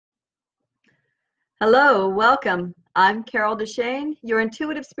Hello, welcome. I'm Carol DeChaine, your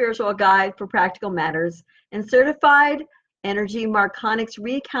intuitive spiritual guide for practical matters and certified energy marconics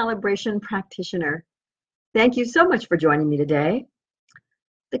recalibration practitioner. Thank you so much for joining me today.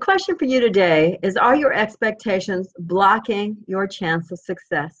 The question for you today is, are your expectations blocking your chance of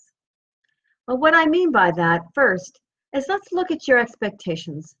success? Well, what I mean by that first is let's look at your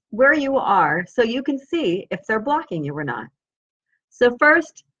expectations, where you are, so you can see if they're blocking you or not. So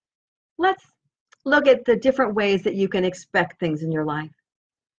first, let's look at the different ways that you can expect things in your life.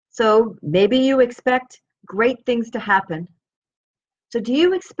 So maybe you expect great things to happen. So do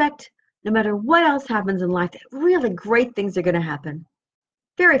you expect no matter what else happens in life that really great things are going to happen?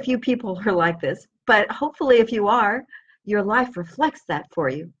 Very few people are like this, but hopefully if you are, your life reflects that for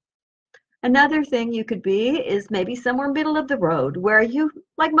you. Another thing you could be is maybe somewhere middle of the road where you,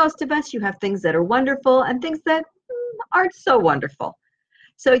 like most of us, you have things that are wonderful and things that aren't so wonderful.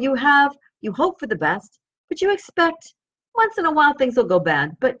 So you hope for the best, but you expect once in a while things will go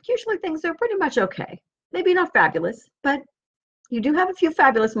bad, but usually things are pretty much okay. Maybe not fabulous, but you do have a few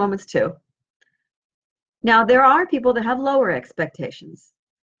fabulous moments too. Now, there are people that have lower expectations.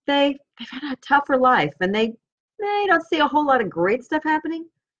 They've had a tougher life and they don't see a whole lot of great stuff happening.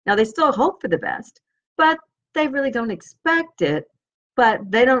 Now, they still hope for the best, but they really don't expect it, but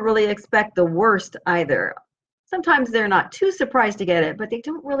they don't really expect the worst either. Sometimes they're not too surprised to get it, but they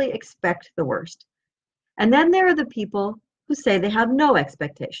don't really expect the worst. And then there are the people who say they have no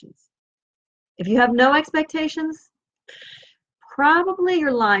expectations. If you have no expectations, probably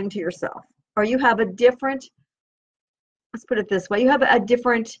you're lying to yourself, or you have a different, let's put it this way, you have a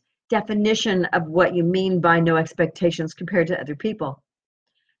different definition of what you mean by no expectations compared to other people.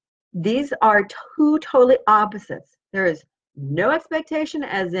 These are two totally opposites. There is no expectation,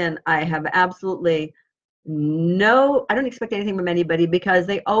 as in I have absolutely I don't expect anything from anybody because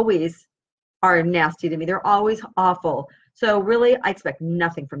they always are nasty to me. They're always awful. So really, I expect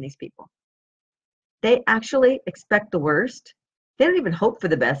nothing from these people. They actually expect the worst. They don't even hope for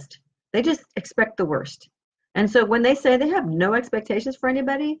the best. They just expect the worst. And so when they say they have no expectations for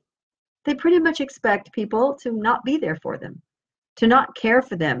anybody, they pretty much expect people to not be there for them, to not care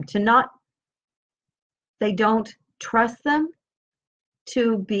for them, they don't trust them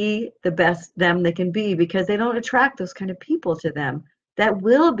to be the best them they can be because they don't attract those kind of people to them that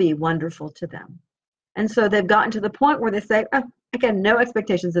will be wonderful to them. And so they've gotten to the point where they say, oh, again, no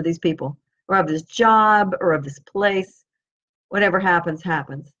expectations of these people or of this job or of this place. Whatever happens,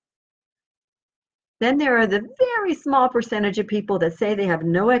 happens. Then there are the very small percentage of people that say they have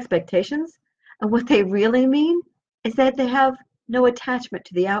no expectations. And what they really mean is that they have no attachment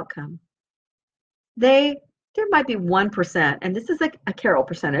to the outcome. There might be 1%, and this is a Carol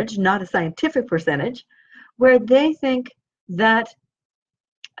percentage, not a scientific percentage, where they think that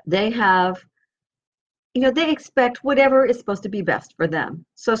they have, they expect whatever is supposed to be best for them.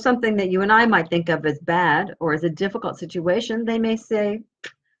 So something that you and I might think of as bad or as a difficult situation, they may say,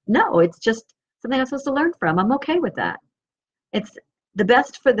 no, it's just something I'm supposed to learn from. I'm okay with that. It's the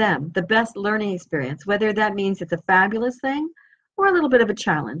best for them, the best learning experience, whether that means it's a fabulous thing or a little bit of a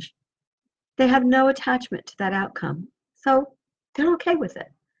challenge. They have no attachment to that outcome. So they're okay with it.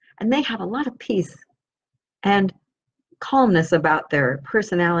 And they have a lot of peace and calmness about their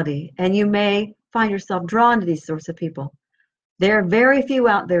personality. And you may find yourself drawn to these sorts of people. There are very few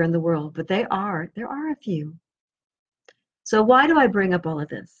out there in the world, but there are a few. So why do I bring up all of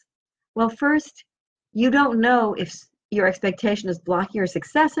this? Well, first, you don't know if your expectation is blocking your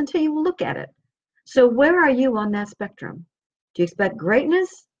success until you look at it. So where are you on that spectrum? Do you expect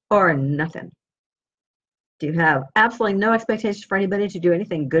greatness or nothing? Do you have absolutely no expectations for anybody to do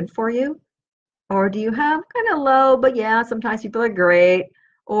anything good for you? Or do you have kind of low, but yeah, sometimes people are great?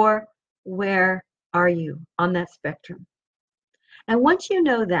 Or where are you on that spectrum? And once you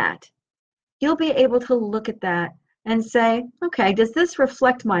know that, you'll be able to look at that and say, okay, does this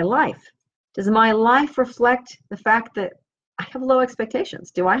reflect my life? Does my life reflect the fact that I have low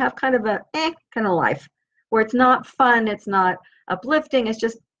expectations? Do I have kind of a kind of life where it's not fun, it's not uplifting, it's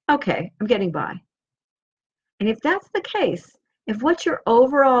just, okay, I'm getting by. And if that's the case, if what your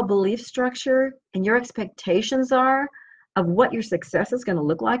overall belief structure and your expectations are of what your success is going to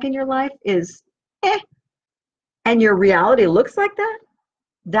look like in your life is and your reality looks like that,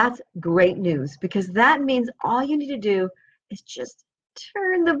 that's great news, because that means all you need to do is just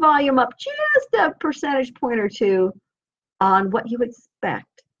turn the volume up just a percentage point or two on what you expect.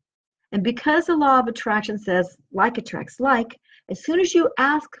 And because the law of attraction says like attracts like, as soon as you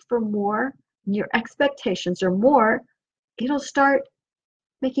ask for more, and your expectations are more, it'll start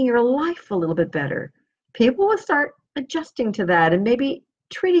making your life a little bit better. People will start adjusting to that and maybe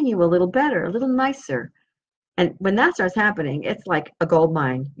treating you a little better, a little nicer. And when that starts happening, it's like a gold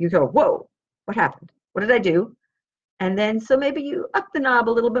mine. You go, whoa, what happened? What did I do? And then, so maybe you up the knob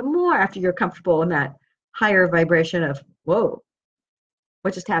a little bit more after you're comfortable in that higher vibration of, whoa,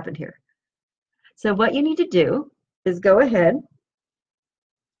 what just happened here? So what you need to do is go ahead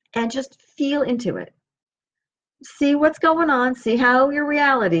and just feel into it. See what's going on, see how your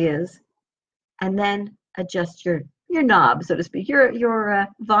reality is, and then adjust your knob, so to speak, your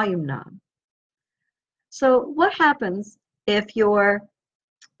volume knob. So what happens if your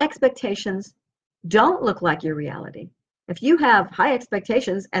expectations don't look like your reality? If you have high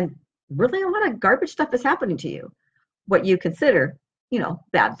expectations and really a lot of garbage stuff is happening to you, what you consider,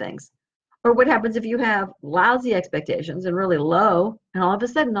 bad things. Or what happens if you have lousy expectations and really low, and all of a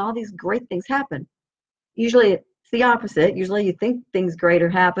sudden all these great things happen? Usually it's the opposite. Usually you think things greater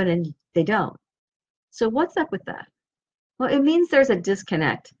happen and they don't. So what's up with that? Well, it means there's a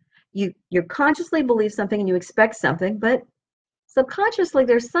disconnect. You consciously believe something and you expect something, but subconsciously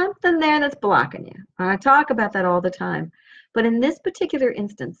there's something there that's blocking you. I talk about that all the time. But in this particular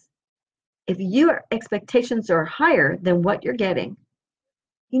instance, if your expectations are higher than what you're getting,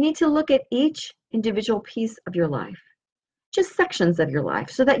 you need to look at each individual piece of your life, just sections of your life,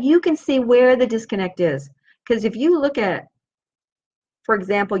 so that you can see where the disconnect is. Because if you look at, for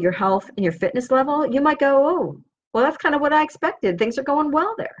example, your health and your fitness level, you might go, oh, well, that's kind of what I expected. Things are going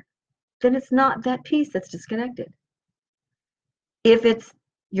well there. Then it's not that piece that's disconnected. If it's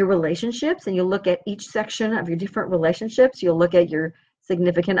your relationships and you look at each section of your different relationships, you'll look at your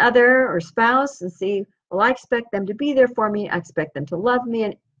significant other or spouse and see, well, I expect them to be there for me. I expect them to love me.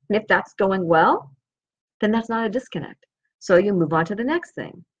 And if that's going well, then that's not a disconnect. So you move on to the next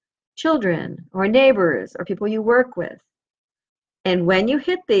thing. Children or neighbors or people you work with. And when you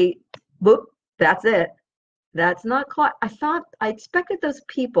hit the boop, that's it. That's not quite, I expected those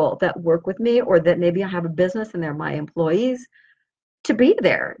people that work with me, or that maybe I have a business and they're my employees, to be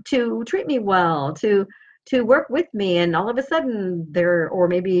there, to treat me well, to work with me, and all of a sudden or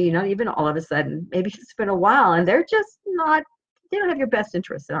maybe not even all of a sudden, maybe it's been a while and they're just not, they don't have your best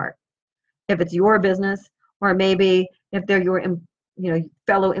interests at heart. If it's your business, or maybe if they're your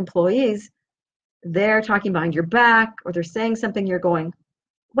fellow employees, they're talking behind your back, or they're saying something, you're going,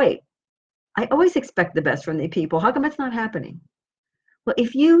 wait, I always expect the best from the people. How come it's not happening? Well,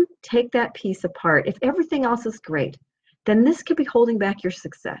 if you take that piece apart, if everything else is great, then this could be holding back your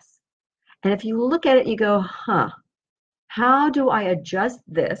success. And if you look at it, you go, how do I adjust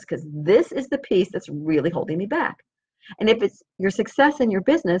this? Because this is the piece that's really holding me back. And if it's your success in your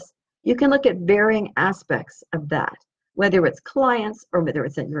business, you can look at varying aspects of that, whether it's clients, or whether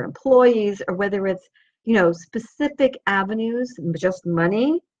it's your employees, or whether it's, specific avenues, just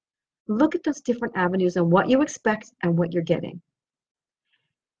money. Look at those different avenues and what you expect and what you're getting.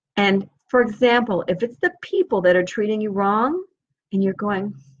 And for example, if it's the people that are treating you wrong and you're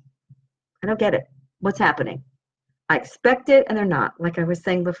going, I don't get it. What's happening? I expect it and they're not, like I was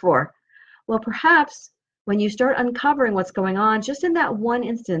saying before. Well, perhaps when you start uncovering what's going on, just in that one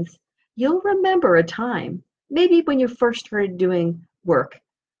instance, you'll remember a time, maybe when you first started doing work,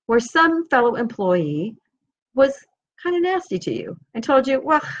 where some fellow employee was kind of nasty to you and told you,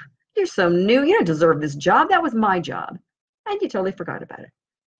 well, you're so new, you don't deserve this job. That was my job. And you totally forgot about it.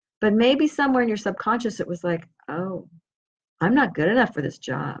 But maybe somewhere in your subconscious, it was like, oh, I'm not good enough for this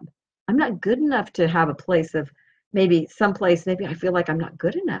job. I'm not good enough to have a place of, maybe I feel like I'm not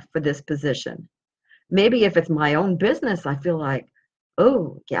good enough for this position. Maybe if it's my own business, I feel like,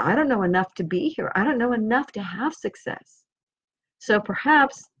 oh, yeah, I don't know enough to be here. I don't know enough to have success. So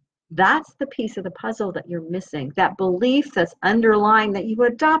perhaps that's the piece of the puzzle that you're missing, that belief that's underlying, that you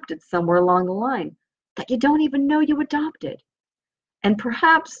adopted somewhere along the line, that you don't even know you adopted. And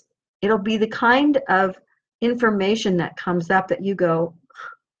perhaps it'll be the kind of information that comes up that you go,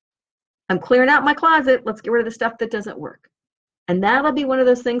 I'm clearing out my closet. Let's get rid of the stuff that doesn't work. And that'll be one of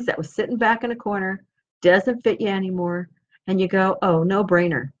those things that was sitting back in a corner, doesn't fit you anymore. And you go, oh, no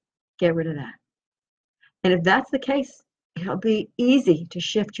brainer. Get rid of that. And if that's the case, it'll be easy to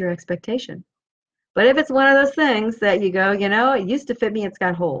shift your expectation. But if it's one of those things that you go, it used to fit me, it's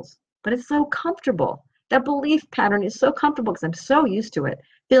got holes, but it's so comfortable. That belief pattern is so comfortable because I'm so used to it.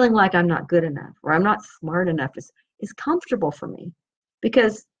 Feeling like I'm not good enough or I'm not smart enough is comfortable for me.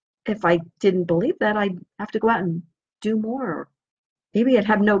 Because if I didn't believe that, I'd have to go out and do more. Maybe I'd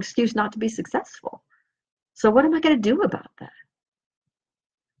have no excuse not to be successful. So what am I going to do about that?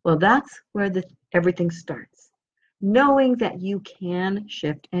 Well, that's where everything starts. Knowing that you can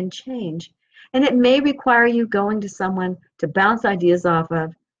shift and change. And it may require you going to someone to bounce ideas off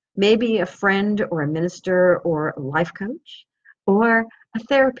of, maybe a friend or a minister or a life coach, or a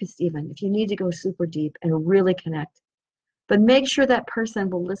therapist even, if you need to go super deep and really connect. But make sure that person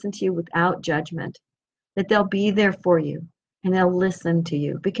will listen to you without judgment, that they'll be there for you and they'll listen to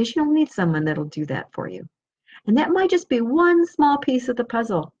you, because you'll need someone that'll do that for you. And that might just be one small piece of the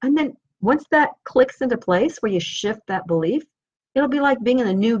puzzle. And then once that clicks into place where you shift that belief, it'll be like being in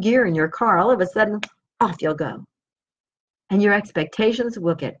a new gear in your car. All of a sudden, off you'll go. And your expectations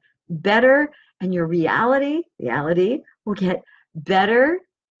will get better, and your reality will get better,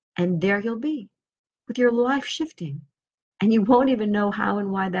 and there you'll be with your life shifting. And you won't even know how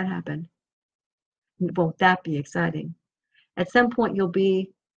and why that happened. Won't that be exciting? At some point, you'll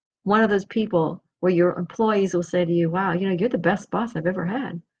be one of those people where your employees will say to you, wow, you're the best boss I've ever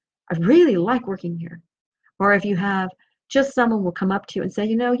had. I really like working here. Or if you have, just someone will come up to you and say,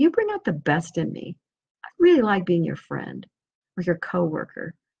 you bring out the best in me. I really like being your friend or your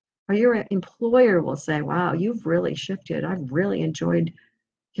coworker. Or your employer will say, wow, you've really shifted. I've really enjoyed,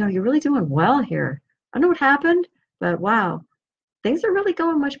 you're really doing well here. I don't know what happened, but wow, things are really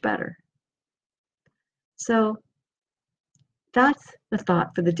going much better. So that's the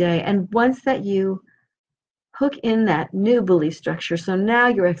thought for the day. And once that you hook in that new belief structure, so now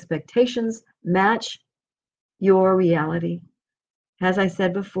your expectations match your reality. As I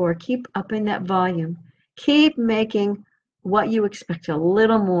said before, keep upping that volume. Keep making what you expect a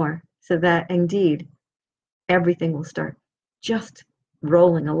little more, so that indeed everything will start just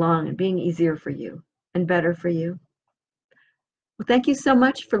rolling along and being easier for you and better for you. Well, thank you so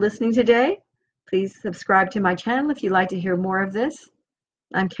much for listening today. Please subscribe to my channel if you'd like to hear more of this.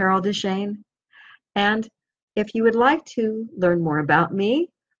 I'm Carol DeChaine. And if you would like to learn more about me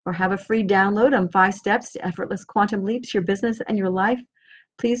or have a free download on 5 steps to effortless quantum leaps, your business and your life,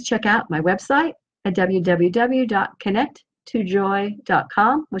 please check out my website at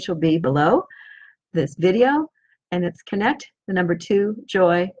www.connect2joy.com, which will be below this video. And it's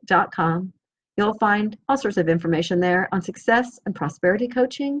connect2joy.com. You'll find all sorts of information there on success and prosperity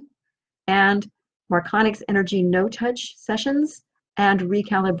coaching and Marconics energy no-touch sessions and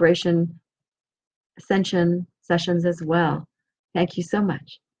recalibration ascension sessions as well. Thank you so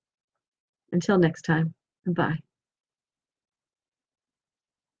much. Until next time, bye.